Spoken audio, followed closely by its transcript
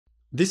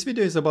This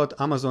video is about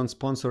Amazon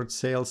sponsored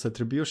sales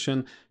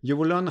attribution. You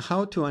will learn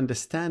how to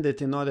understand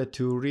it in order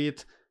to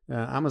read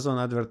Amazon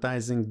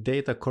advertising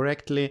data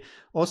correctly.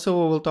 Also,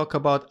 we will talk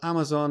about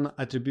Amazon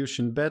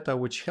Attribution Beta,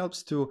 which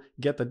helps to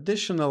get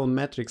additional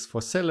metrics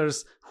for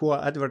sellers who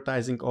are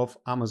advertising off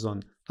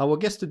Amazon. Our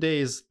guest today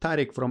is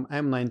Tarik from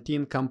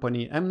M19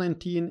 company.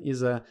 M19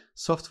 is a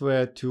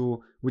software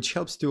which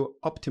helps to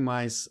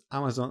optimize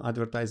Amazon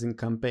advertising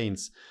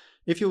campaigns.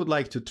 If you would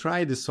like to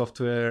try this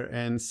software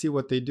and see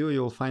what they do,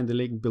 you'll find the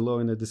link below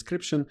in the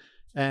description.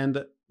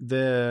 And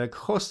the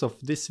host of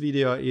this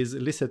video is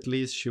LISETT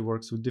LEES. She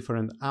works with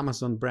different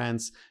Amazon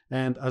brands.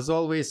 And as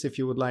always, if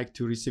you would like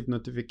to receive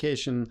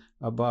notification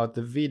about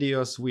the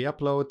videos we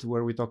upload,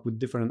 where we talk with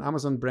different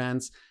Amazon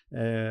brands,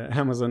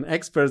 Amazon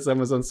experts,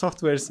 Amazon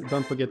softwares,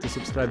 don't forget to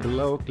subscribe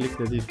below, click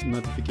the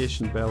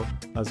notification bell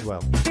as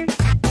well.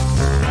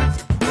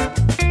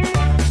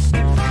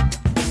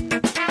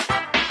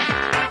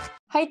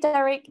 Hi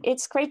Tarik,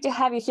 it's great to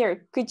have you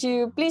here. Could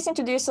you please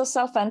introduce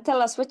yourself and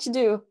tell us what you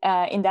do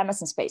in the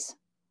Amazon space?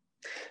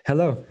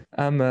 Hello,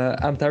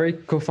 I'm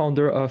Tarik,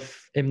 co-founder of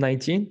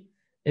M19.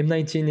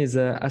 M19 is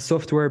a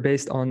software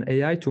based on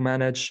AI to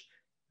manage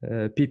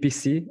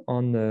PPC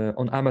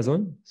on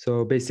Amazon.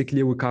 So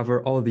basically we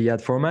cover all the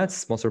ad formats,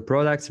 sponsored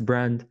products,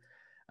 brand,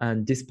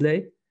 and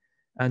display.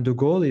 And the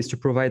goal is to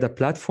provide a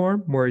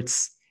platform where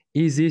it's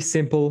easy,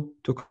 simple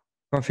to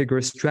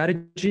configure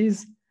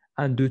strategies,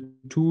 and the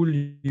tool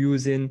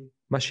using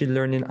machine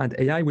learning and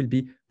AI will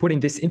be putting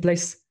this in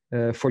place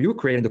for you,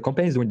 creating the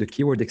campaigns, doing the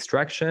keyword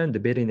extraction, the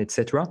bidding,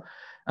 etc.,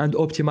 and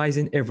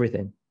optimizing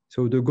everything.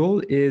 So the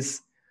goal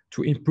is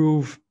to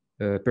improve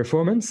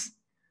performance,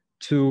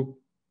 to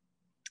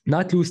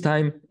not lose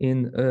time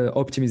in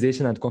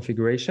optimization and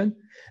configuration,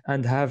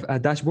 and have a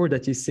dashboard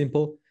that is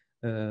simple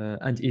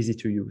and easy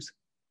to use.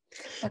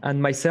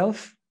 And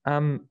myself,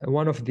 I'm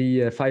one of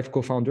the 5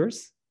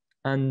 co-founders,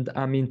 and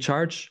I'm in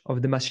charge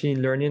of the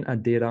machine learning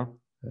and data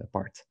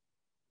part.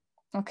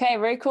 Okay,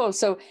 very cool.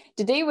 So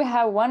today we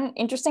have one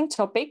interesting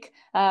topic,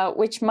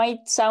 which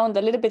might sound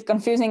a little bit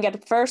confusing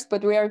at first,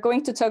 but we are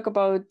going to talk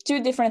about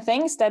 2 different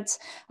things that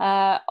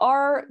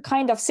are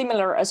kind of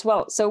similar as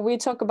well. So we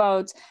talk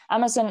about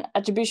Amazon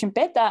Attribution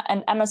Beta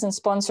and Amazon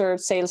Sponsored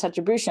Sales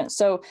Attribution.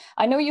 So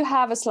I know you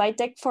have a slide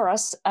deck for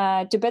us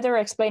to better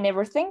explain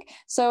everything.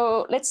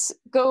 So let's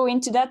go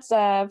into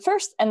that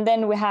first, and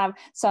then we have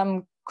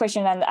some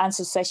question and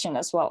answer session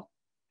as well.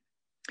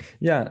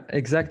 Yeah,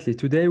 exactly.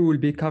 Today we will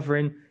be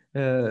covering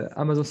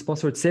Amazon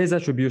sponsored sales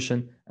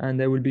attribution, and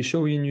I will be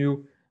showing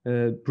you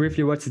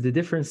briefly what's the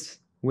difference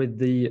with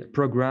the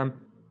program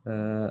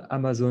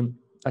Amazon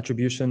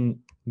Attribution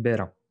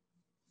Beta.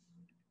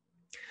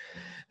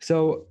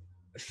 So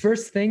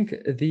first thing,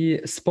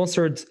 the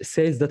sponsored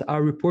sales that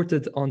are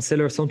reported on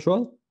Seller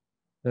Central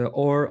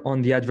or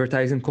on the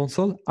advertising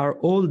console are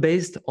all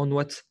based on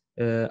what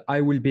I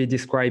will be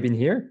describing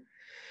here.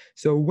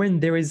 So when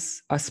there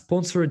is a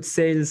sponsored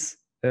sales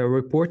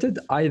reported,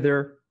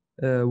 either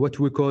what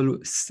we call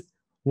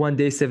 1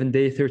 day, 7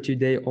 day, 30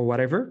 day, or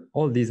whatever,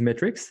 all these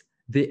metrics,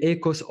 the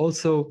ACoS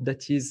also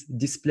that is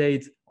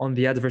displayed on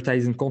the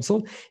advertising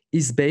console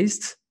is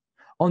based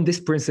on this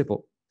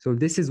principle. So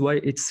this is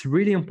why it's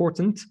really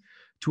important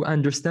to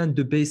understand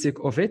the basic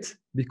of it,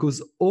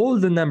 because all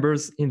the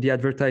numbers in the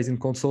advertising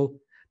console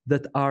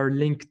that are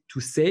linked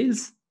to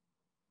sales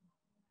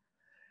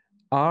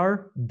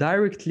are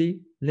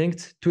directly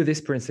linked to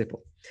this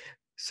principle.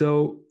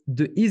 So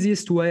the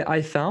easiest way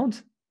I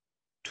found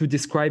to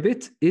describe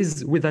it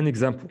is with an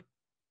example.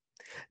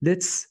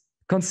 Let's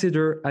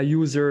consider a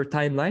user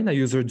timeline, a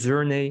user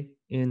journey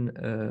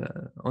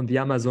on the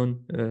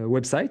Amazon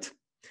website.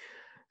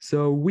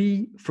 So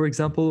we, for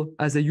example,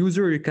 as a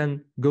user, you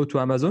can go to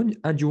Amazon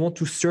and you want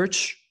to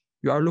search,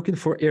 you are looking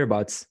for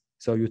earbuds.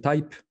 So you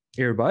type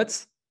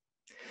earbuds.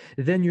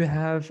 Then you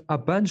have a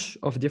bunch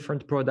of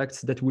different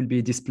products that will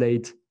be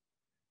displayed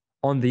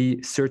on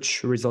the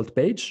search result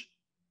page.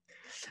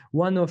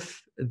 One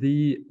of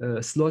the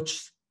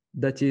slots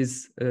that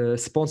is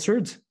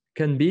sponsored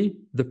can be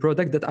the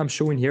product that I'm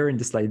showing here in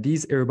the slide,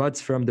 these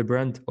earbuds from the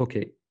brand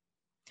OK.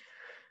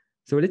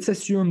 So let's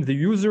assume the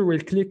user will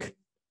click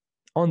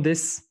on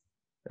this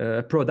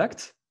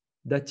product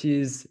that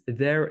is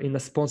there in a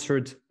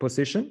sponsored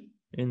position,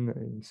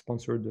 in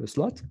sponsored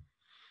slot.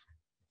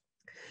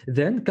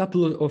 Then a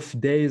couple of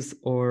days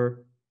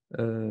or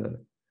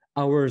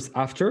hours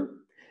after,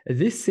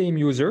 this same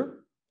user,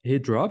 he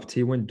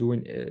went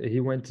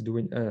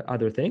doing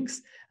other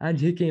things, and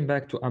he came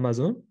back to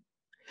Amazon.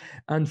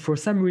 And for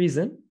some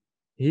reason,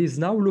 he's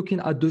now looking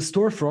at the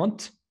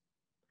storefront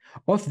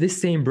of this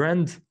same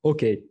brand,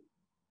 OK.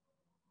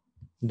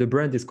 The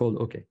brand is called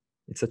OK.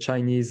 It's a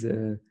Chinese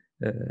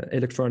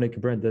electronic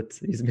brand that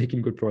is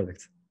making good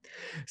products.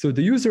 So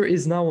the user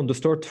is now on the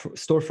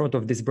storefront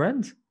of this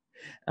brand,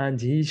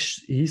 and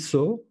he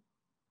saw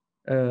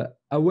a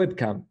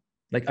webcam,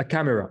 like a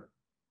camera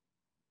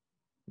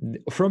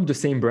from the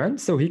same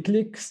brand. So he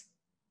clicks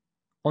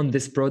on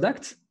this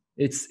product.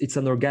 It's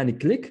an organic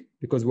click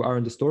because we are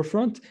in the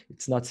storefront.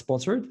 It's not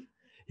sponsored.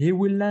 He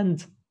will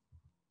land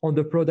on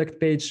the product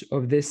page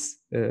of this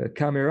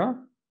camera,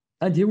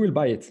 and he will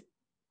buy it.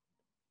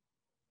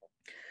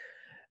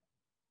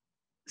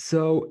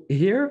 So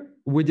here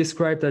we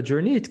described a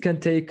journey. It can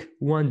take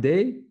 1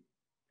 day,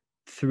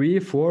 3,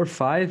 4,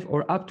 5,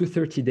 or up to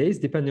 30 days,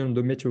 depending on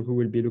the metric we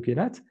will be looking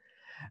at.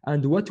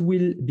 And what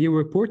will be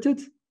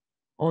reported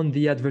on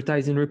the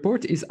advertising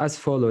report is as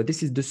follows.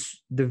 This is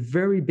the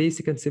very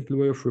basic and simple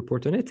way of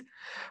reporting it.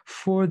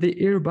 For the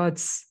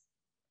earbuds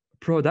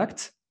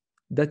product,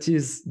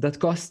 that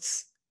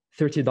costs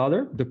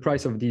 $30, the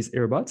price of these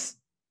earbuds.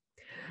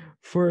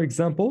 For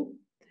example,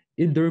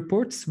 in the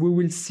reports, we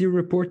will see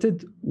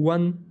reported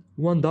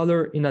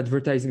 $1 in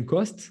advertising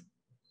cost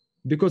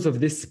because of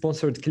this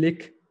sponsored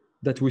click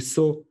that we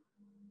saw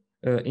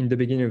in the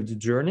beginning of the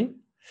journey.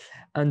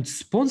 And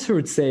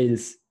sponsored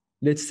sales,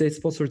 let's say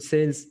sponsored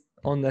sales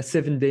on a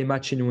 7-day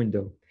matching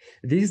window.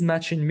 These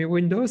matching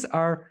windows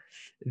are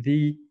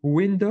the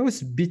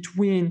windows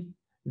between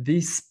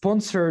the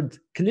sponsored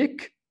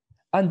click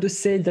and the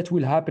sale that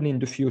will happen in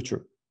the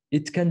future.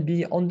 It can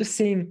be on the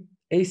same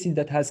ASIN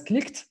that has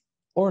clicked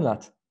or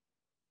not.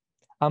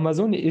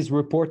 Amazon is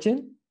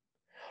reporting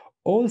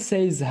all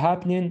sales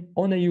happening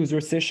on a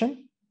user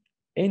session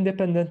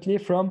independently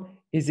from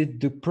is it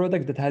the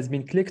product that has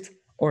been clicked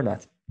or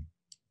not.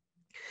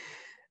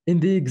 In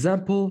the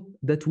example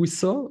that we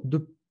saw,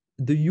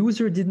 the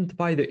user didn't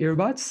buy the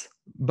earbuds,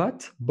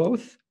 but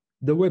both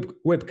the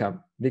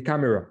webcam, the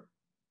camera.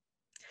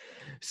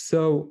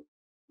 So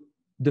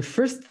the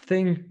first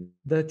thing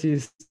that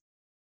is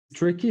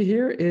tricky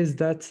here is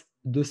that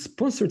the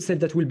sponsored sale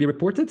that will be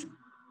reported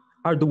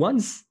are the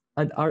ones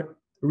and are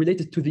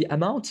related to the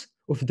amount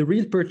of the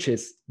real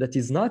purchase that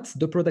is not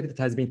the product that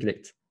has been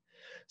clicked.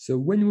 So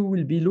when we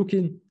will be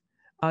looking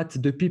at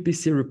the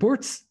PPC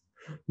reports,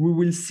 we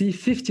will see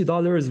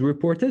 $50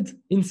 reported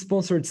in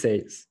sponsored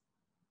sales,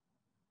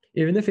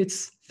 even if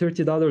it's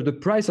 $30, the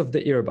price of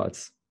the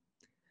earbuds.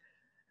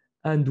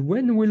 And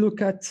when we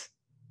look at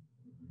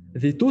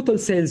the total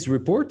sales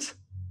report,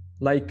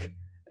 like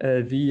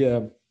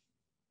the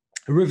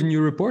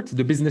revenue report,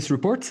 the business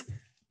report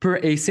per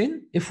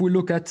ASIN, if we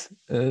look at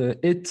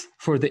it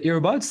for the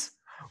earbuds,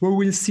 we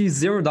will see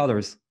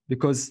 $0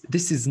 because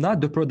this is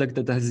not the product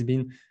that has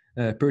been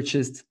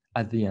purchased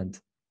at the end.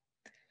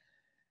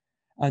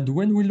 And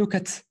when we look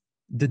at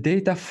the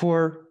data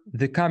for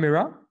the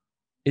camera,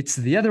 it's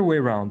the other way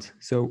around.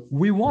 So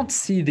we won't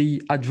see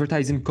the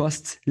advertising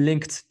costs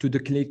linked to the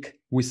click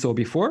we saw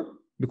before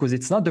because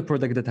it's not the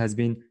product that has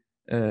been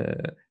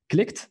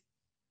clicked.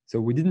 So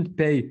we didn't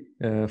pay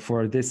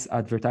for this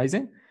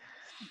advertising.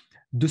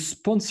 The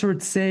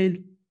sponsored sale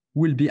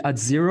will be at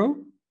 0.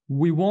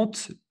 We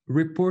won't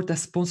report a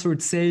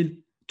sponsored sale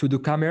to the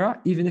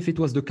camera, even if it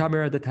was the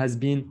camera that has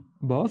been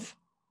bought.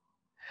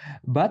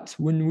 But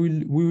when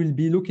we will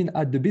be looking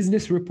at the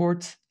business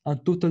report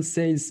and total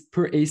sales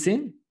per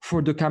ASIN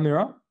for the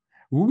camera,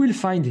 we will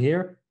find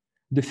here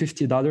the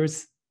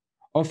 $50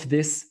 of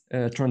this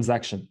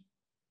transaction.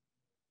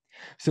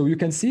 So you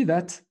can see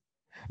that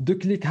the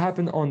click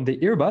happened on the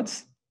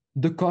earbuds.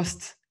 The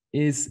cost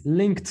is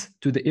linked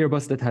to the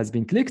earbuds that has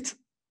been clicked.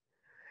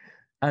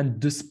 And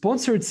the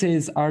sponsored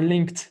sales are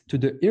linked to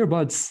the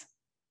earbuds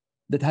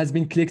that has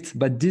been clicked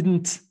but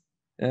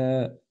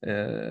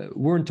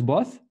weren't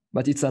bought,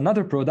 but it's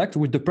another product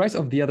with the price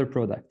of the other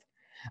product.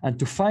 And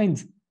to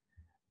find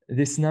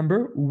this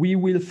number, we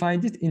will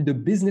find it in the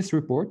business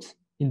report,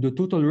 in the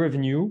total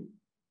revenue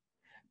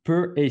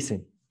per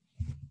ASIN.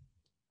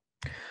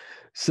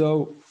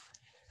 So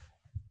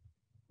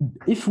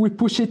if we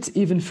push it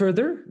even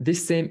further,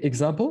 this same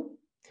example,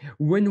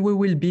 when we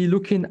will be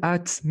looking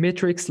at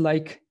metrics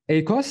like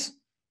ACoS,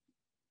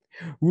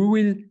 we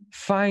will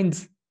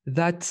find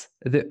that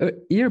the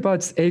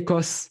earbuds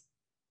ACoS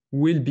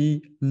will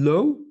be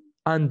low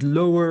and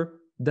lower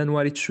than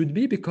what it should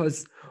be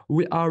because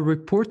we are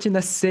reporting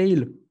a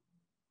sale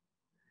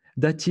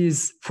that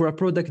is for a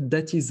product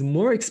that is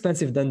more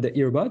expensive than the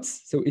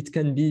earbuds. So it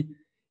can be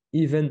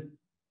even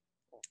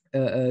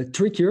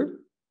trickier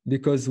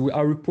because we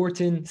are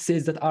reporting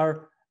sales that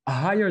are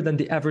higher than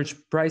the average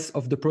price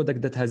of the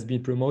product that has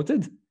been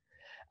promoted.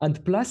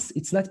 And plus,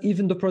 it's not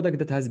even the product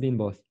that has been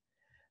bought.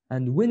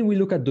 And when we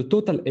look at the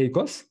total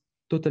ACoS,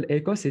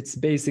 it's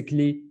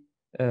basically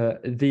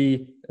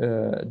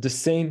the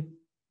same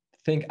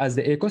thing as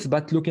the ACoS,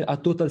 but looking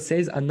at total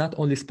sales and not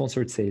only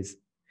sponsored sales.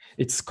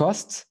 It's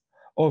costs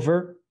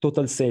over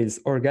total sales,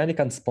 organic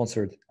and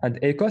sponsored. And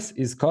ACoS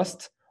is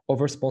cost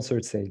over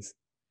sponsored sales.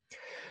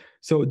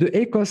 So the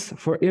ACoS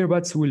for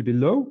earbuds will be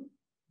low,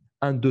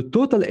 and the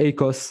total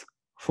ACoS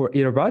for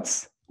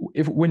earbuds,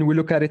 when we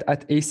look at it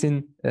at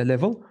ASIN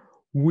level,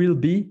 will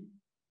be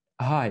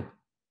high.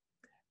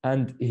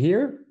 And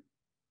here,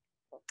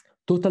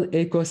 total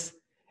ACoS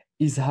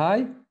is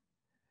high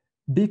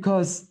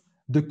because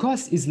the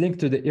cost is linked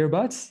to the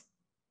earbuds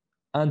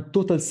and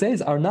total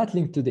sales are not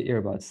linked to the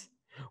earbuds,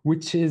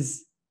 which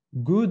is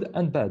good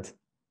and bad.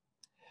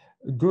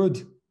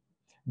 Good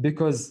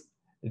because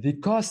the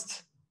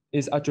cost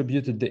is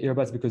attributed to the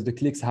earbuds because the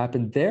clicks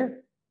happened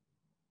there,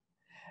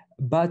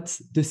 but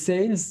the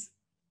sales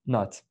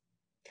not.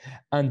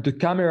 And the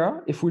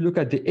camera, if we look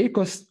at the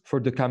ACoS for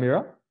the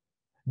camera,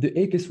 the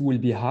ACoS will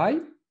be high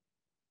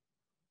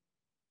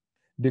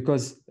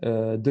because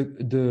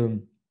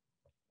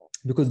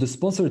because the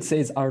sponsored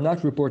sales are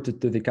not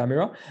reported to the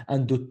camera,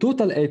 and the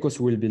total ACoS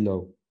will be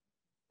low.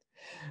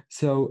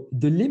 So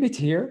the limit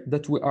here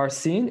that we are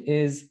seeing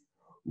is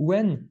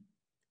when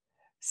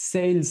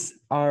sales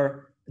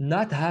are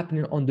not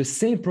happening on the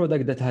same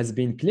product that has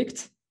been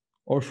clicked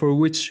or for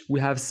which we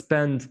have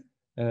spent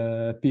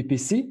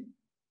PPC,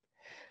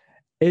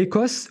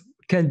 ACoS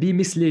can be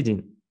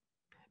misleading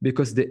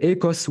because the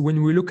ACoS,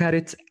 when we look at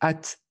it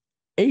at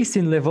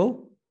ASIN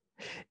level,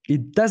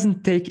 it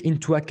doesn't take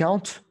into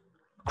account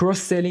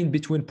cross-selling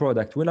between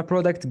products. When a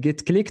product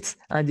gets clicked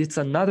and it's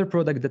another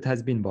product that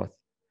has been bought.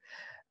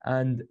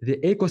 And the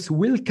ACoS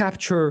will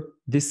capture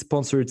this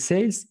sponsored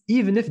sales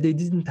even if they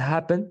didn't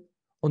happen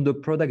on the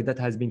product that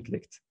has been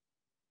clicked.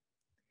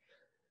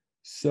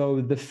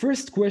 So the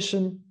first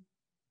question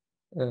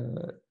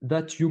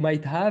that you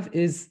might have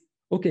is,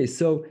 okay,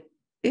 so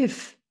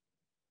if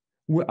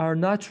we are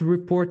not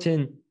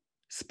reporting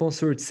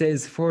sponsored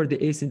sales for the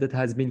ASIN that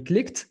has been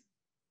clicked,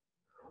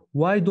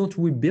 why don't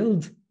we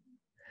build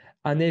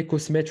an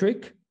ACoS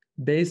metric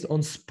based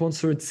on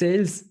sponsored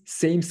sales,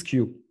 same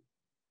SKU?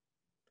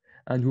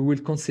 And we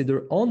will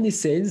consider only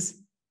sales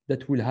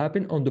that will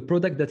happen on the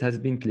product that has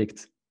been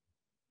clicked.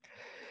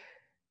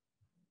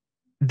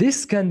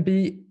 This can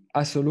be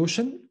a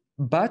solution,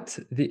 but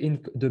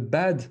the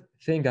bad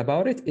thing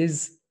about it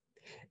is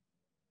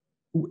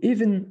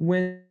even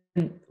when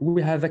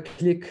we have a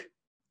click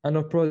on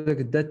a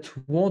product that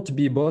won't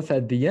be bought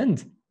at the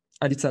end,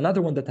 and it's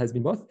another one that has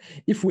been bought,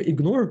 if we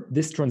ignore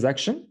this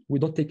transaction, we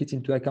don't take it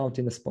into account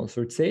in the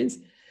sponsored sales,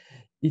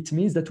 it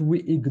means that we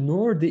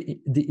ignore the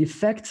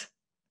effect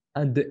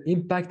and the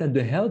impact and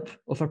the help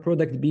of a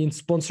product being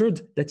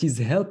sponsored that is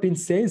helping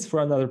sales for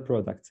another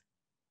product.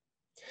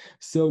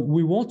 So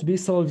we won't be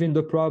solving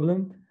the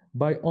problem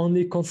by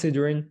only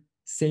considering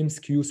same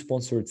SKU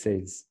sponsored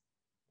sales.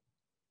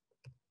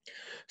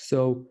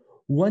 So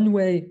one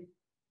way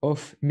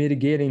of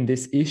mitigating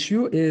this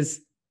issue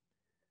is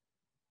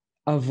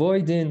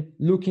avoiding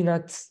looking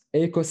at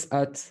ACoS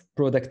at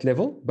product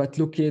level, but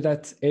looking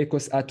at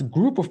ACoS at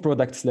group of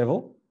products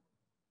level.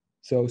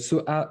 So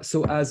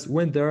as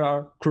when there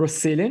are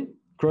cross-selling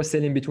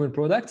between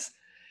products,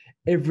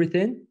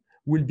 everything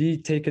will be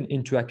taken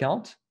into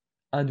account,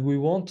 and we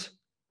won't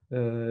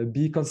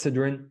be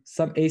considering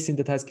some ASIN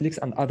that has clicks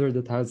and other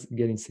that has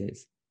getting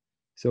sales.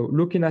 So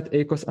looking at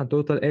ACoS and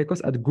total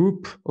ACoS at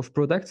group of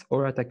products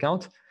or at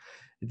account,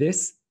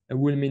 this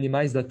will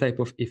minimize that type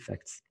of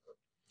effects.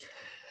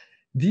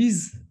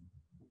 These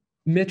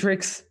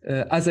metrics,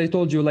 as I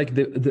told you, like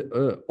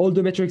all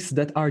the metrics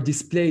that are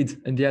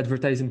displayed in the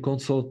advertising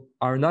console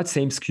are not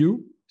same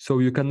SKU, so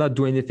you cannot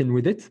do anything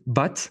with it.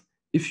 But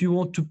if you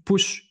want to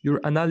push your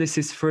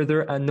analysis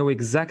further and know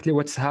exactly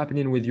what's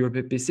happening with your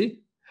PPC,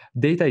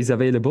 data is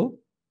available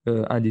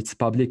and it's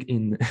public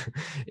in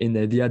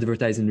the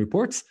advertising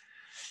reports.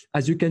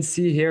 As you can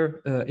see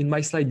here in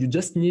my slide, you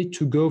just need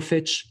to go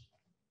fetch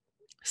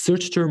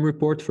search term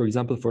report, for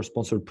example, for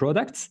sponsored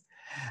products.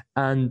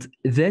 And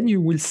then you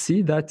will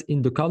see that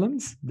in the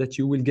columns that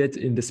you will get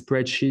in the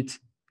spreadsheet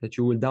that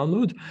you will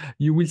download,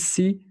 you will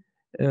see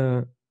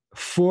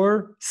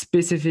 4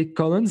 specific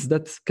columns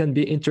that can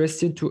be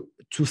interesting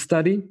to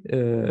study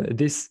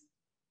this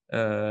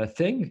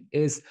thing.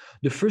 Is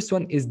the first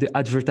one is the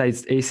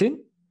advertised ASIN.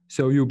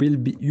 So you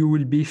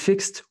will be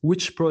fixed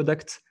which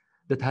product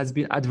that has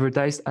been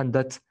advertised and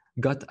that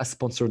got a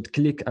sponsored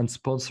click and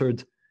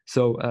sponsored,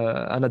 so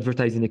an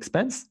advertising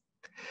expense.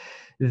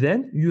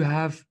 Then you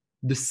have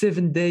the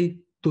 7-day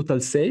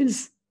total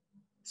sales.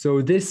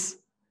 So this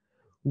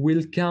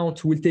will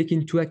take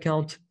into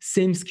account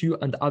same SKU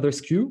and other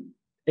SKU,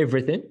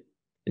 everything.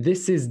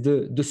 This is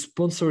the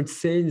sponsored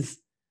sales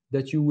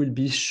that you will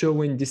be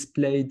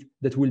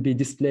that will be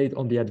displayed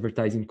on the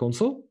advertising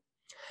console.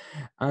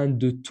 And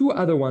the 2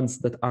 other ones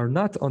that are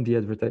not on the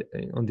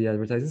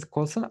advertising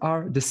console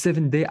are the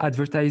 7-day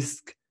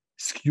advertised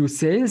SKU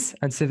sales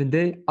and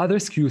 7-day other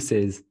SKU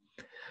sales.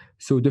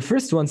 So the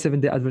first one,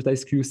 7-day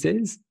advertised SKU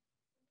sales,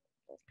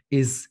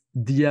 is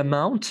the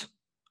amount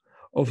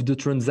of the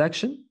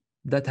transaction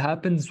that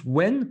happens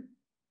when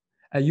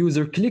a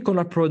user click on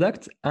a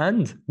product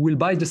and will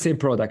buy the same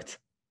product.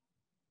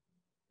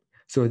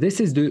 So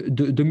this is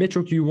the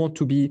metric you want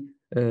to be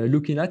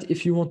looking at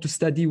if you want to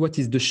study what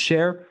is the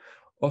share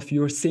of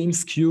your same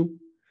SKU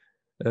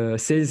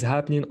sales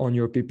happening on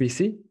your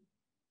PPC.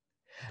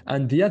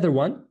 And the other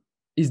one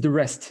is the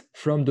rest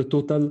from the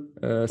total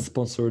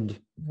sponsored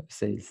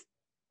sales.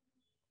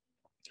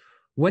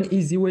 One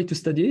easy way to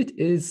study it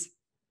is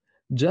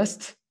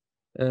just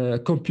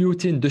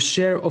computing the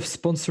share of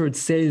sponsored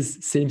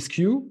sales same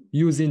SKU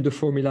using the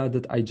formula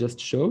that I just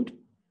showed,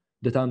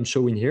 that I'm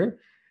showing here.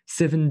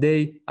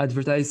 7-day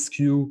advertised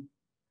SKU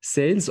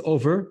sales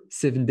over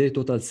 7-day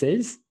total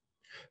sales.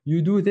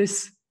 You do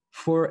this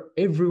for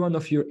every one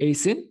of your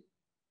ASIN,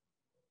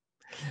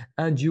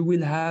 and you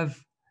will have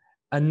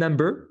a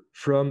number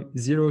from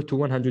 0 to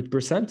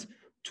 100%,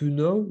 to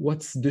know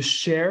what's the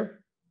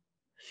share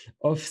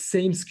of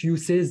same SKU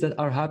sales that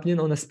are happening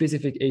on a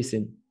specific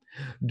ASIN.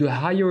 The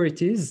higher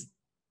it is,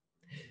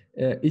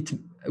 it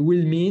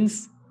will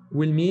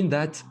mean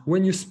that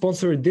when you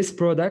sponsor this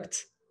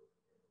product,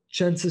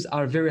 chances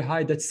are very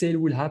high that sale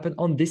will happen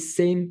on this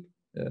same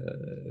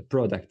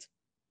product.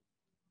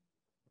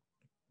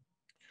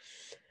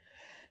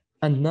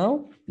 And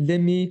now let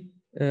me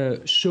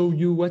show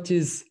you what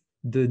is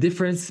the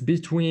difference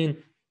between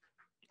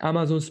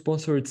Amazon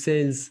sponsored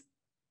sales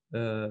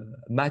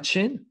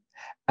matching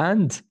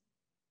and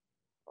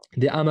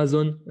the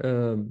Amazon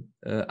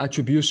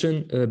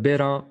attribution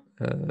BERRADA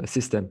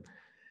system.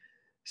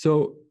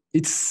 So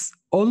it's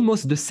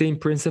almost the same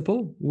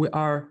principle. We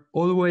are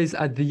always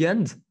at the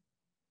end,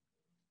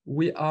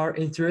 we are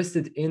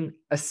interested in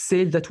a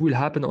sale that will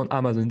happen on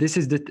Amazon. This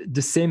is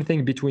the same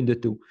thing between the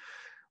two.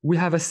 We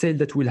have a sale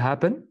that will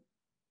happen,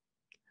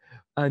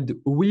 and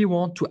we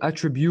want to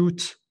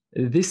attribute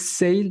this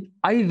sale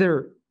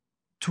either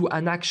to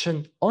an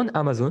action on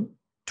Amazon,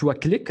 to a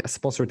click, a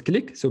sponsored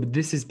click. So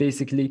this is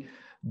basically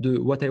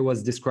what I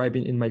was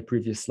describing in my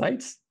previous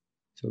slides.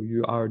 So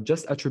you are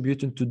just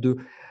attributing to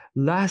the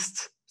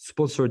last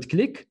sponsored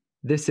click.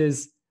 This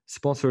is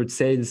sponsored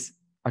sales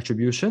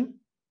attribution.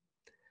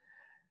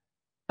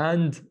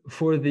 And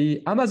for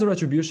the Amazon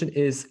attribution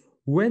is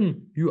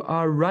when you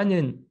are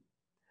running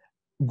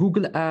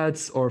Google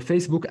ads or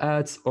Facebook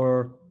ads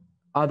or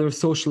other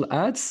social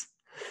ads,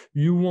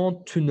 you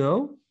want to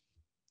know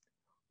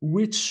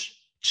which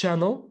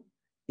channel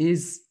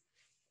is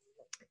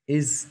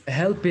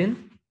helping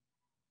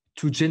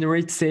to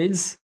generate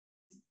sales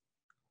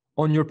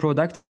on your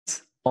products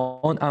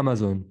on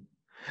Amazon.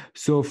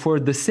 So for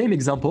the same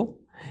example,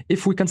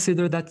 if we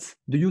consider that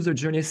the user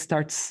journey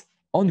starts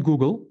on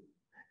Google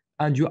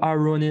and you are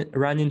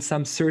running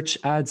some search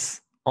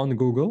ads on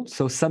Google,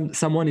 so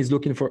someone is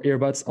looking for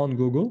earbuds on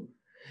Google,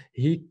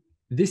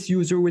 this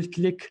user will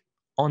click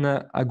on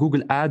a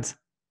Google ad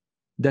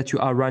that you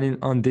are running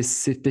on this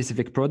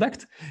specific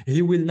product.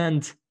 He will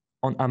land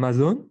on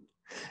Amazon,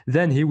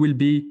 then he will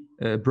be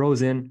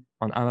browsing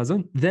on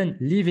Amazon, then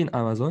leaving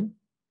Amazon,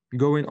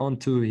 going on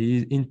to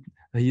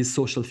his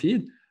social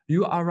feed.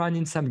 You are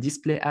running some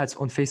display ads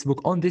on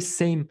Facebook on this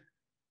same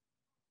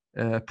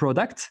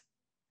product,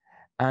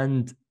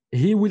 and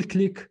he will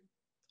click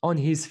on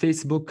his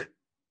Facebook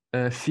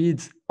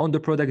feed on the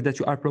product that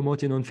you are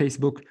promoting on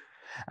Facebook,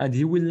 and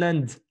he will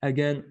land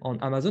again on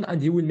Amazon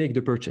and he will make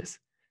the purchase.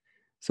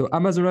 So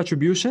Amazon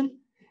attribution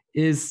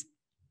is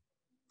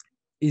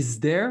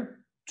there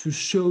to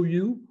show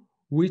you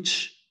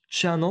which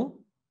channel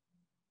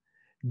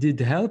did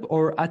help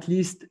or at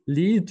least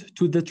lead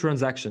to the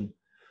transaction.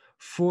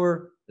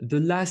 For the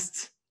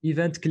last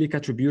event click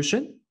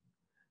attribution,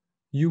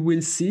 you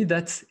will see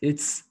that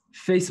it's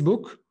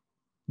Facebook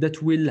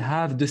that will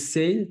have the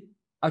sale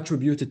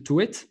attributed to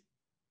it.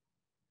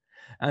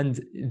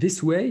 And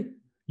this way,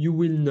 you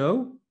will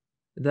know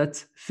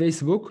that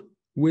Facebook,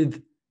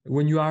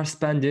 when you are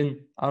spending,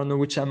 I don't know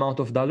which amount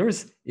of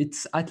dollars,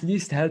 it's at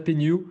least helping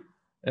you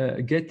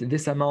get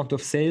this amount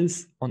of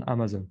sales on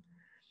Amazon.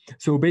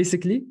 So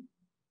basically,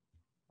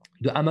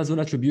 the Amazon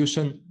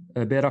Attribution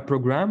BERRADA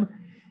program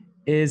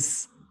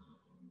is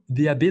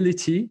the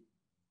ability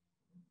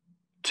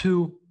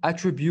to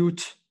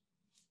attribute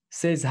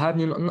sales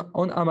happening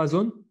on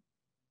Amazon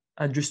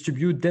and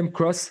distribute them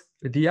across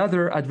the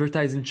other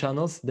advertising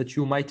channels that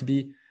you might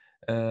be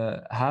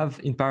have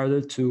in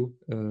parallel to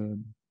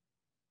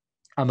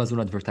Amazon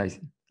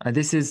advertising. And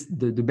this is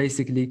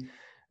basically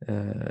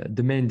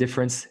the main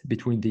difference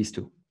between these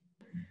two.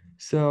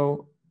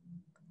 So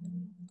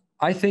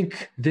I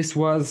think this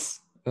was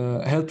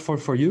helpful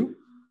for you.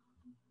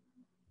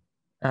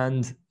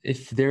 And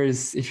if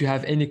you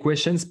have any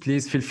questions,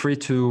 please feel free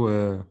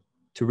to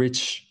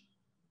reach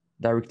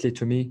directly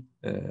to me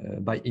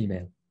by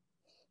email.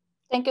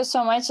 Thank you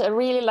so much. I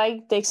really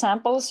like the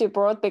examples you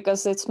brought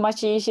because it's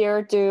much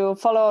easier to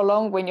follow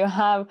along when you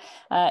have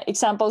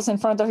examples in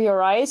front of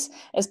your eyes,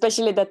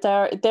 especially that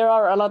there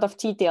are a lot of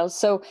details.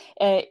 So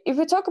if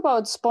we talk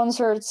about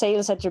sponsored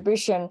sales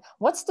attribution,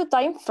 what's the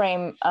time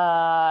frame?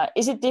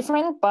 Is it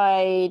different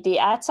by the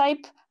ad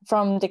type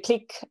from the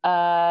click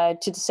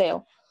to the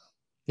sale?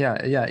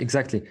 Yeah,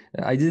 exactly.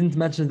 I didn't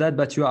mention that,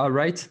 but you are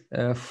right.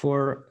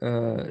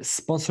 For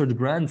sponsored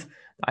brand,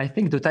 I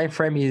think the time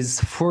frame is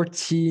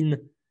 14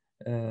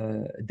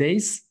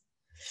 days,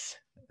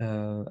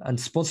 and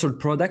sponsored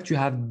product, you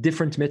have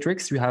different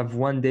metrics. You have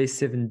 1 day,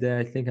 7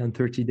 days, I think, and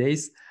 30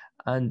 days.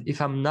 And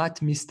if I'm not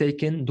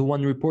mistaken, the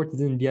one reported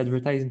in the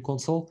advertising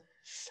console,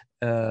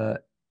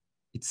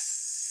 it's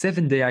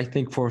 7 days, I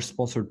think, for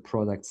sponsored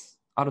products.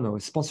 I don't know,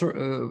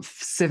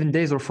 7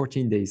 days or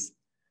 14 days,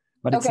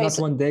 but it's not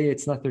 1 day,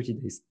 it's not 30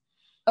 days.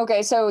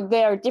 Okay, so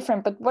they are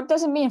different, but what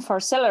does it mean for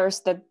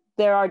sellers that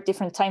there are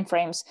different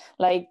timeframes?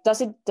 Like,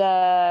 does it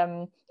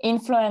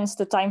influence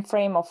the time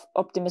frame of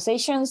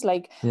optimizations?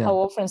 Like how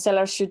often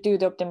sellers should do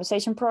the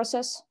optimization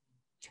process?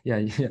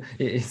 Yeah,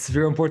 it's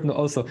very important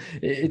also.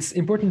 It's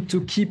important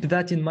to keep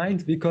that in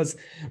mind, because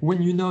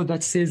when you know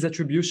that sales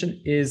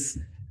attribution is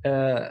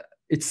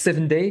it's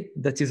 7 days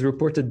that is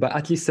reported by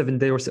at least 7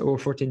 days or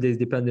 14 days,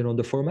 depending on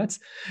the formats.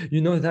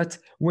 You know that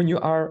when you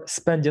are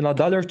spending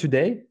 $1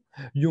 today,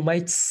 you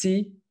might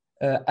see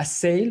a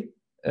sale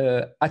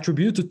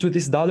attributed to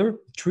this dollar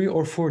 3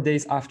 or 4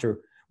 days after,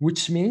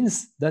 which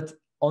means that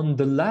on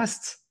the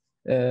last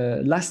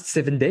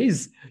 7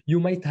 days, you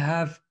might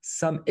have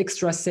some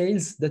extra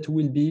sales that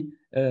will be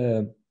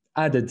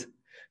added.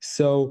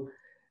 So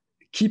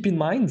keep in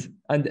mind,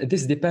 and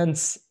this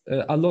depends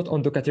a lot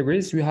on the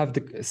categories. You have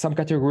some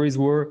categories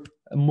where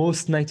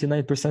most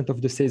 99%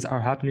 of the sales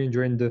are happening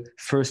during the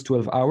first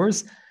 12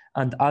 hours,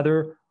 and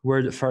other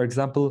where, for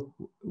example,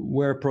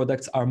 where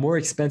products are more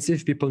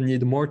expensive, people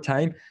need more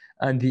time,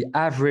 and the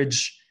average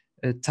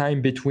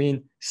time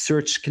between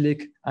search,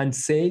 click, and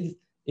sale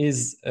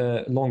is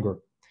longer.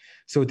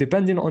 So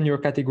depending on your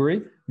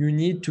category, you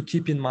need to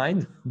keep in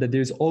mind that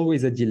there's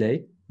always a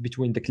delay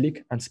between the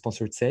click and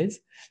sponsored sales.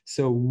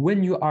 So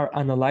when you are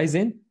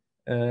analyzing,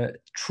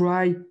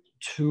 try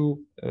to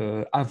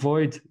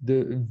avoid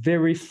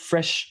the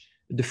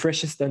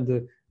freshest and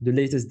the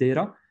latest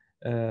data,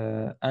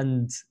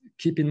 and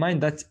keep in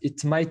mind that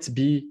it might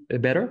be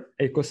better.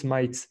 ACoS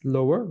might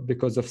lower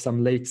because of some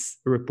late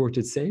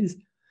reported sales.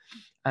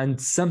 And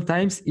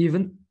sometimes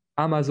even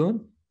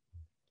Amazon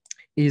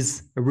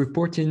is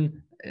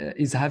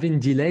having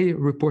delay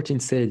reporting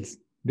sales,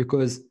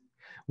 because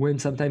when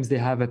sometimes they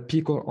have a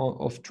peak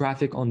of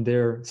traffic on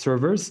their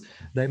servers,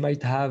 they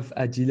might have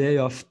a delay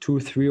of 2,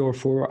 3, or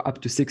 4,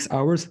 up to 6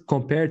 hours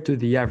compared to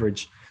the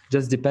average,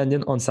 just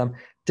depending on some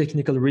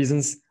technical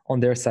reasons on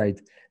their side.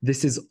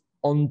 This is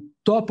on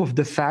top of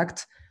the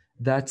fact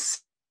that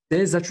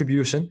sales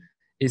attribution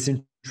is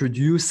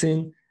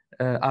introducing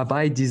a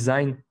by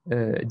design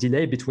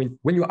delay between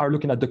when you are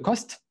looking at the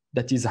cost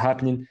that is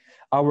happening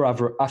hour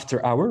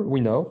after hour. We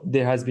know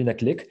there has been a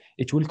click,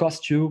 it will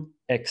cost you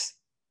X.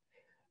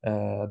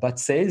 But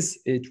sales,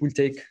 it will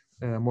take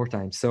more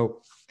time.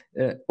 So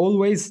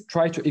always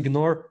try to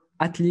ignore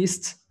at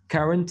least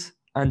current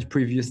and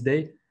previous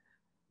day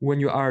when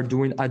you are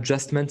doing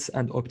adjustments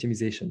and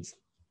optimizations.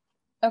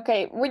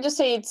 Okay, would you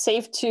say it's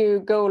safe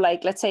to go,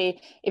 like, let's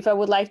say if I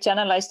would like to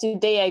analyze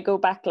today, I go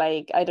back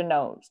like, I don't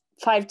know,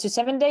 5 to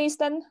 7 days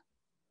then?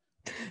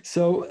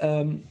 So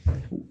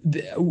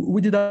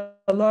we did a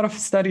lot of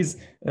studies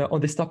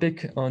on this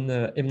topic on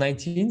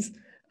M19s,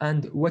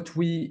 and what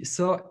we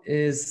saw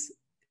is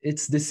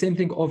it's the same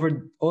thing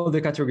over all the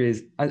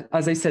categories.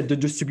 As I said, the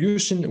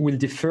distribution will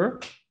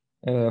differ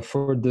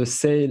for the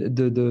sale,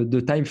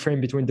 the time frame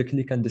between the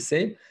click and the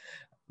sale.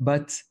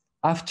 But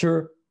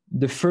after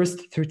the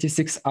first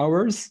 36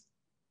 hours,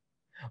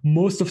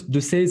 most of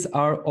the sales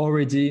are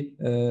already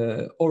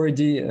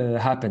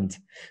happened.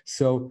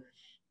 So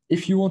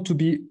if you want to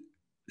be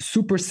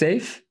super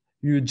safe,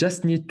 you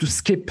just need to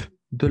skip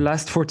the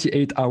last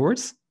 48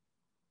 hours.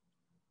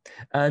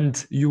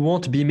 And you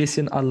won't be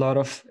missing a lot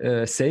of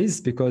sales,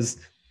 because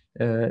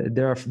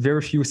there are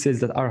very few sales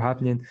that are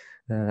happening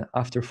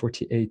after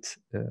 48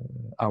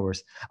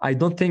 hours. I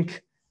don't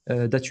think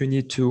that you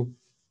need to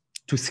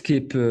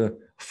skip 4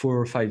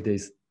 or 5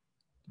 days.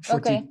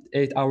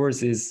 48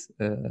 hours is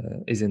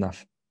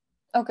enough.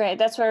 Okay,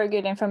 that's very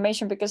good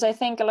information, because I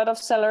think a lot of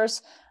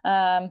sellers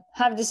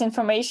have this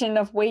information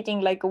of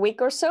waiting like a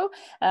week or so,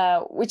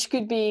 which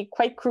could be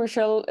quite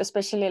crucial,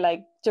 especially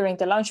like during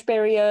the launch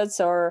periods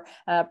or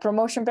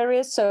promotion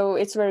periods. So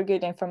it's very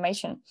good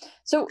information.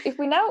 So if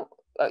we now,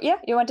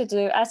 you wanted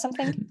to add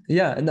something?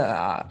 Yeah, no,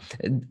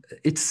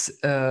 it's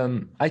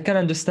I can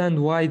understand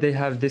why they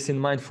have this in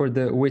mind for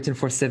the waiting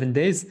for 7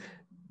 days,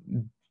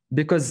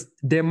 because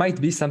there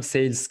might be some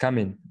sales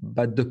coming,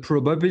 but the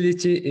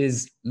probability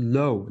is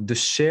low. The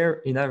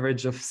share in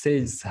average of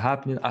sales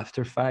happening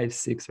after 5,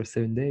 6, or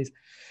 7 days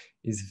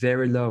is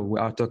very low. We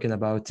are talking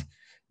about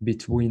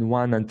between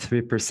 1 and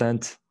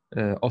 3%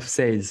 of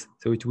sales.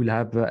 So it will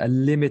have a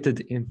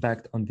limited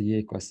impact on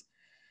the ACoS.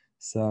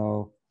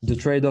 So the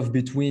trade-off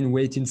between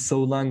waiting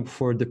so long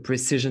for the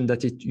precision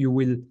that you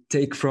will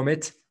take from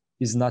it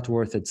is not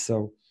worth it.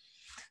 So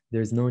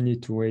there's no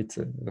need to wait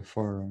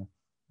for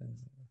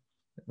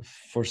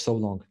so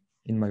long,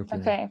 in my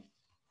opinion.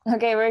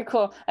 Okay, very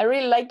cool. I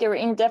really like your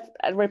in-depth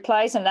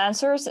replies and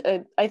answers.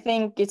 I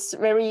think it's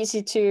very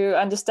easy to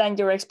understand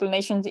your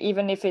explanations,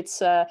 even if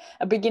it's a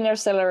beginner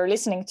seller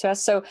listening to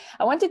us. So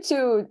I wanted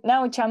to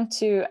now jump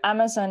to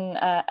Amazon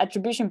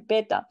Attribution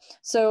Beta.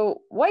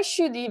 So why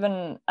should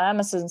even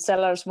Amazon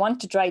sellers want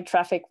to drive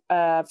traffic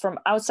from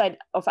outside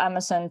of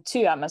Amazon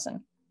to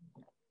Amazon?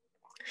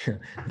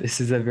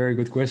 This is a very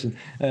good question.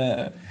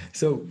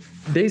 So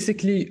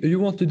basically, you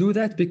want to do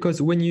that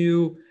because when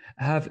you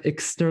have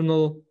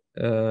external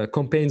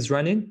campaigns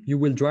running, you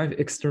will drive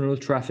external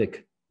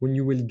traffic. When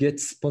you will get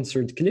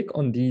sponsored click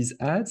on these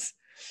ads,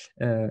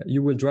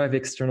 you will drive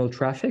external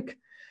traffic,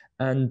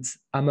 and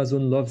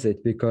Amazon loves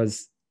it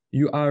because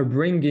you are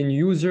bringing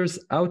users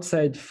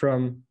outside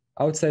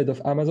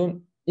of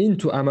Amazon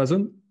into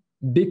Amazon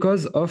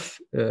because of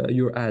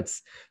your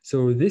ads.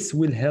 So this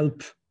will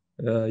help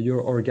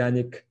your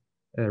organic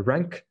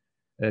rank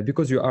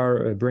because you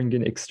are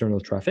bringing external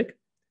traffic,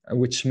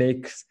 which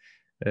makes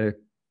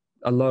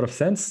a lot of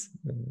sense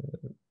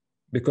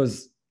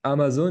because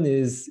Amazon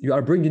is, you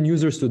are bringing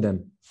users to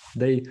them.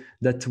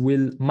 That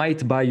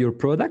might buy your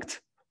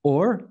product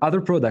or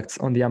other products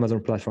on the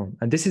Amazon platform.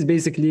 And this is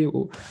basically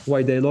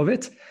why they love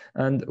it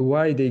and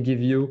why they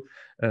give you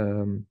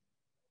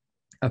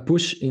a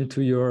push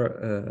into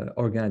your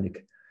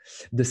organic.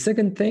 The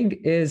second thing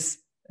is,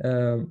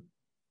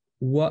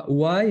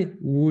 why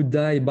would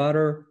I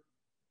bother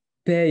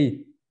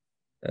pay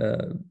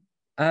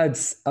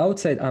ads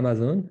outside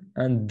Amazon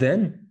and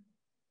then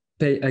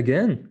pay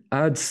again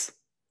ads,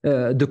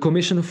 the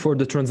commission for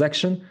the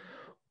transaction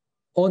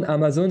on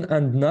Amazon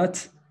and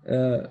not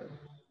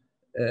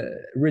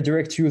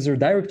redirect user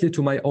directly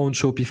to my own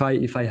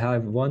Shopify if I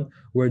have one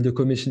where the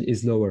commission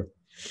is lower.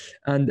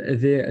 And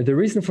the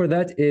reason for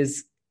that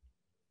is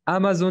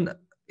Amazon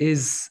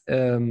is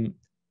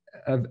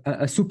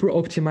a super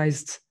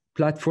optimized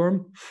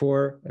platform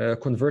for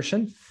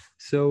conversion.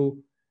 So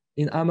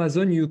in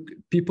Amazon,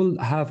 people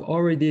have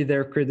already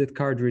their credit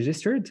card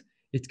registered.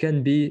 It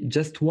can be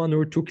just 1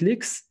 or 2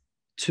 clicks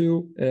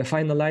to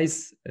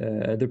finalize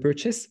the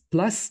purchase.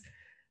 Plus,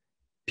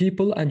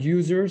 people and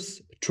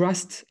users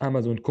trust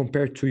Amazon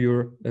compared to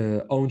your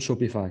own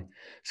Shopify.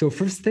 So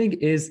first thing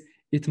is,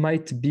 it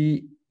might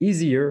be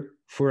easier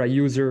for a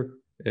user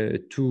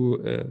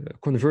to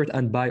convert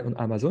and buy on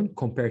Amazon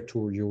compared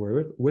to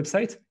your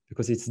website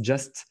because it's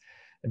just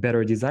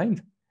better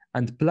designed.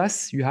 And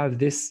plus, you have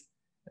this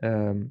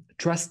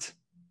trust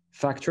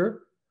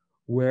factor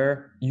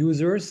where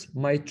users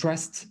might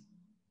trust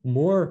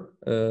more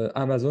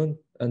Amazon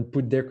and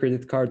put their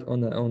credit card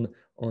on a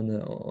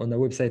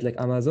website like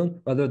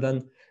Amazon rather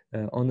than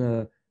on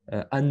a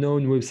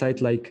unknown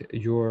website like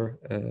your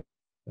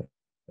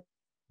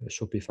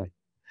Shopify.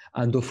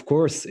 And of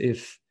course,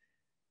 if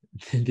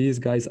these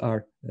guys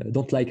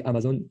don't like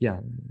Amazon, yeah,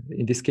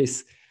 in this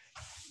case,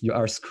 you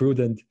are screwed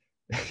and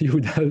you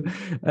would have,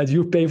 and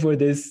you pay for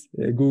this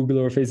Google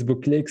or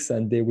Facebook clicks,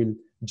 and they will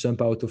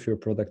jump out of your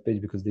product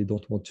page because they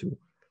don't want to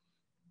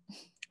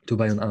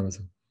buy on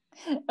Amazon.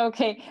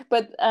 Okay,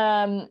 but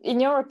in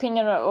your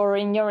opinion or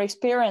in your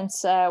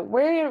experience,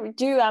 where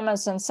do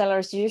Amazon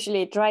sellers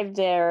usually drive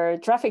their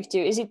traffic to?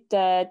 Is it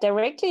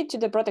directly to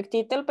the product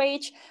detail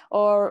page,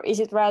 or is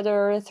it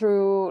rather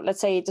through, let's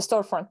say, the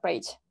storefront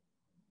page?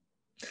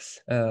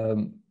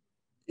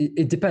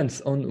 It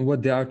depends on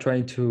what they are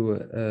trying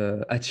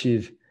to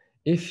achieve.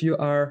 If you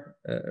are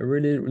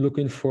really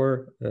looking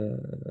for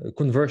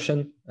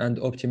conversion and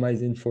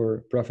optimizing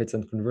for profits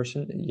and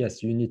conversion,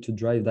 yes, you need to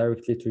drive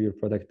directly to your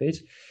product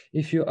page.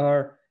 If you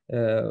are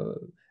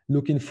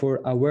looking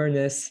for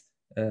awareness,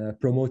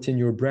 promoting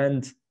your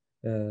brand,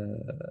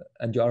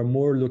 and you are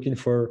more looking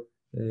for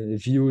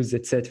views,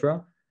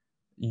 etc.,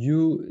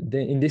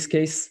 in this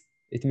case,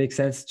 it makes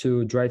sense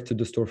to drive to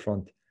the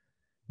storefront.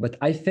 But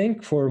I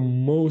think for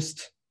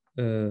most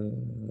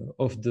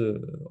of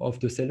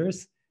the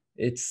sellers,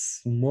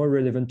 it's more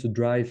relevant to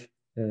drive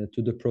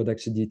to the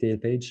product detail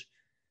page,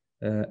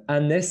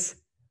 unless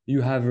you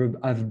have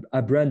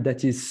a brand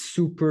that is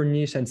super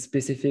niche and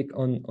specific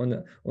on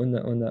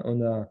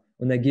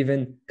a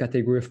given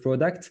category of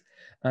product,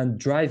 and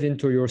drive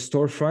into your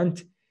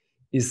storefront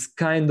is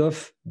kind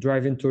of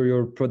driving to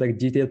your product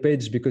detail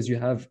page because you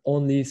have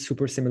only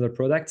super similar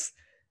products,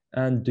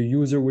 and the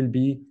user will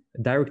be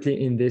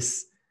directly in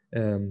this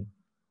in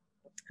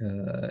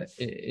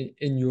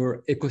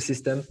your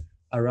ecosystem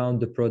around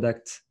the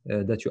product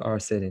that you are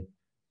selling.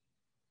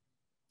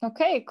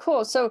 Okay,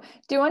 cool. So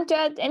do you want to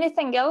add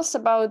anything else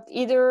about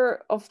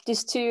either of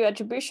these two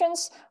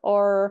attributions,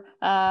 or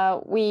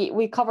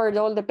we covered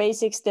all the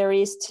basics there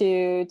is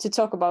to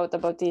talk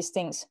about these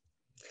things?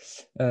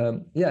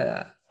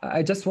 Yeah,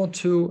 I just want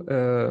to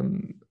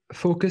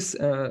focus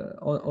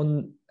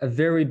on a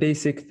very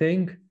basic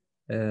thing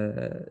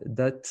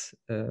that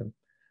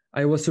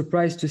I was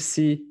surprised to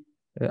see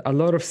a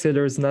lot of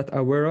sellers not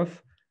aware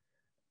of.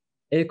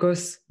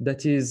 ACoS,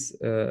 that is,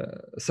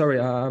 sorry,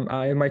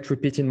 I might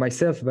repeat in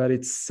myself, but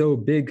it's so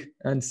big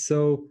and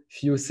so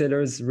few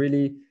sellers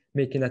really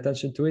making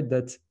attention to it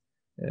that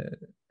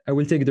I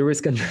will take the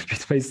risk and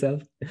repeat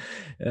myself.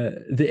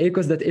 The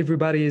ACoS that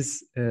everybody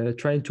is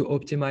trying to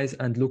optimize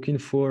and looking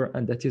for,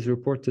 and that is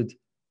reported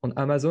on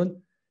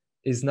Amazon,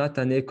 is not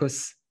an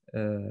ACoS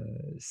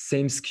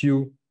same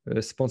SKU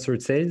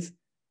sponsored sales.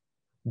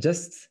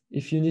 Just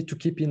if you need to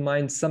keep in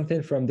mind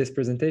something from this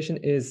presentation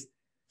is,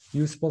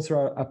 you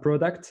sponsor a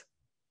product,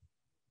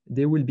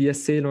 there will be a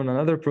sale on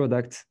another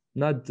product,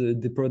 not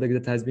the product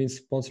that has been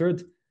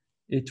sponsored.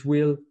 It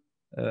will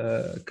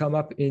come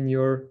up in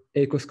your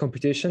ACoS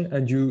computation,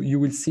 and you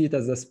will see it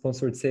as a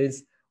sponsored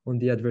sales on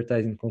the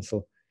advertising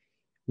console.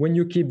 When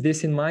you keep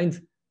this in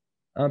mind,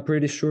 I'm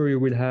pretty sure you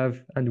will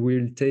have and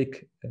will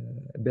take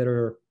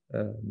better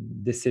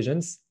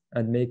decisions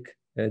and make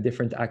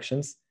different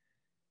actions,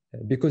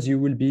 because you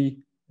will be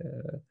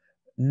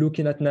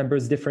looking at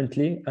numbers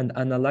differently and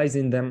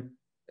analyzing them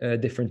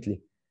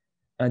differently.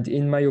 And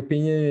in my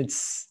opinion,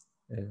 it's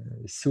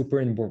super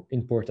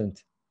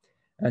important.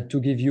 And to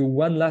give you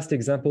one last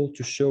example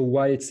to show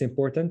why it's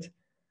important,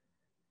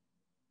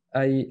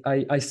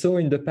 I saw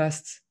in the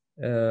past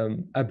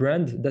a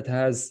brand that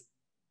has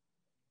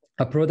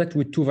a product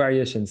with two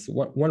variations,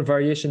 one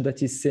variation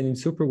that is selling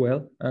super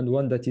well and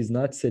one that is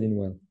not selling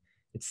well.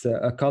 It's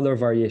a color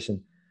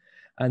variation.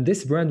 And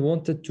this brand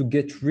wanted to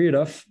get rid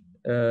of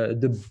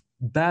the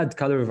bad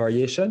color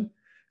variation.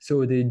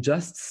 So they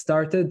just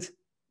started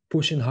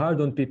pushing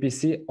hard on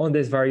PPC on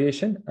this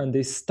variation, and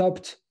they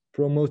stopped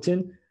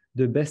promoting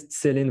the best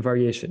selling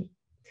variation.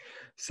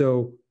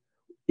 So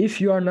if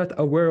you are not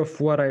aware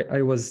of what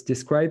I was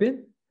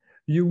describing,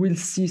 you will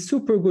see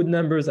super good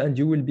numbers and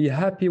you will be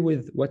happy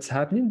with what's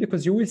happening,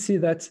 because you will see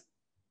that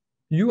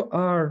you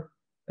are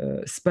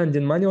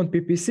spending money on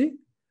PPC.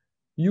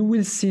 You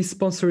will see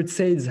sponsored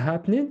sales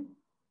happening.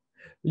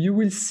 You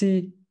will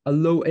see a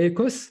low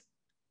ACoS.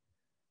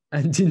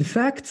 And in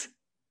fact,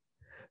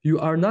 you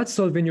are not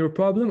solving your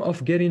problem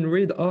of getting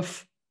rid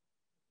of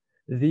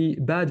the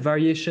bad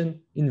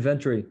variation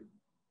inventory,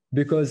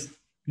 because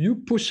you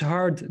push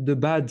hard the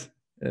bad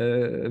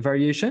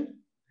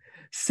variation.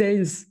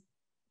 Sales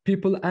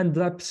people end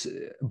up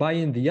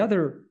buying the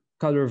other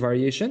color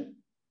variation.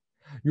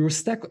 Your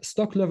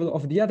stock level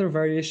of the other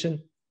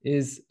variation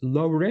is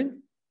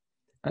lowering,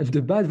 and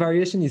the bad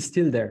variation is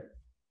still there.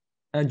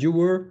 And you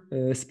were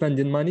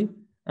spending money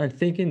and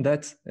thinking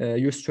that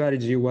your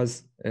strategy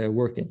was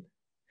working.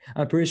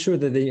 I'm pretty sure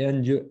that at the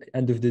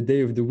end of the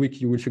day of the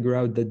week, you will figure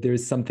out that there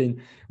is something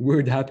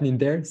weird happening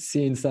there,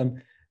 seeing some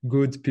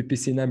good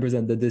PPC numbers,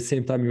 and at the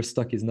same time, your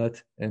stock is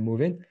not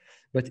moving.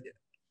 But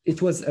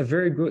it was a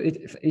very good,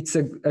 it's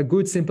a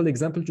good, simple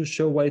example to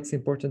show why it's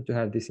important to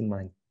have this in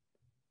mind.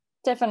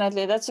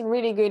 Definitely. That's a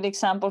really good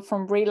example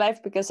from real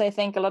life, because I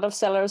think a lot of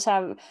sellers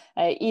have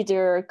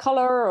either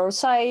color or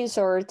size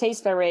or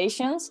taste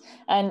variations.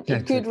 And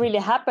it could really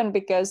happen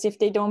because if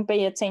they don't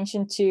pay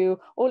attention to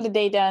all the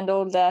data and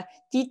all the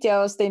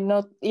details, they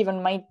not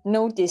even might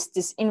notice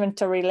this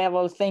inventory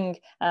level thing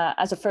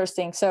as a first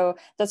thing. So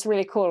that's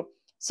really cool.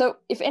 So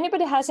if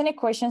anybody has any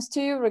questions to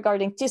you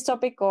regarding this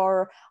topic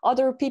or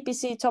other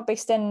PPC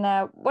topics, then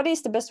what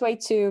is the best way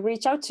to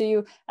reach out to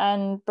you,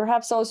 and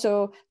perhaps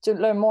also to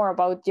learn more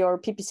about your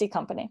PPC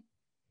company?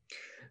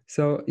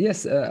 So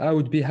yes, I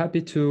would be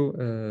happy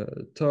to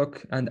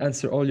talk and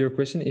answer all your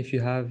questions if you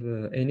have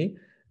any.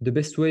 The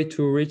best way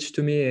to reach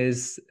to me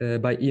is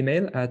by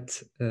email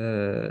at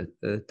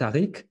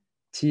Tarik,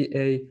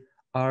 Tarik,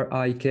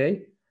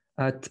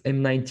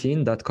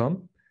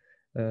 @m19.com.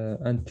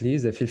 And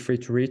please feel free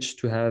to reach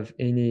to have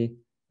any,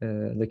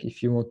 like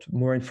if you want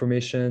more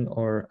information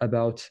or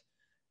about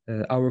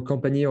our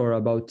company or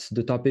about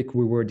the topic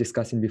we were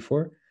discussing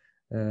before.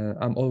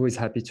 I'm always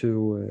happy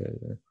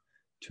to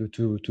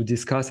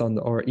discuss on,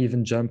 or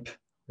even jump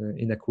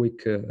in a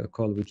quick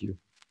call with you.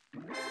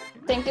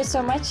 Thank you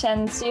so much,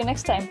 and see you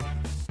next time.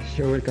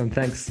 You're welcome.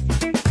 Thanks.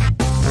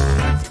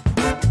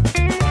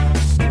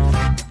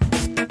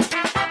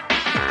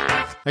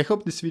 I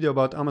hope this video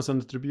about Amazon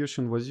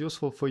attribution was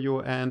useful for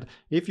you, and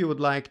if you would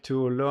like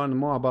to learn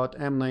more about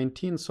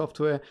M19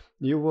 software,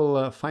 you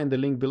will find the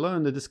link below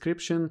in the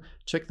description.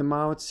 Check them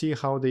out, see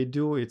how they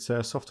do. It's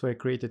a software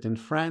created in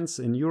France,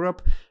 in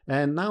Europe.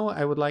 And now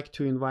I would like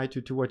to invite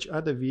you to watch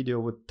other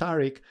video with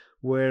Tarik,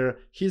 where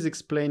he's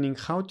explaining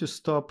how to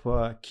stop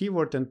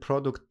keyword and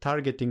product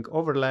targeting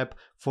overlap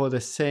for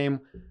the same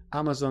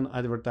Amazon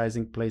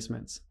advertising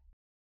placements.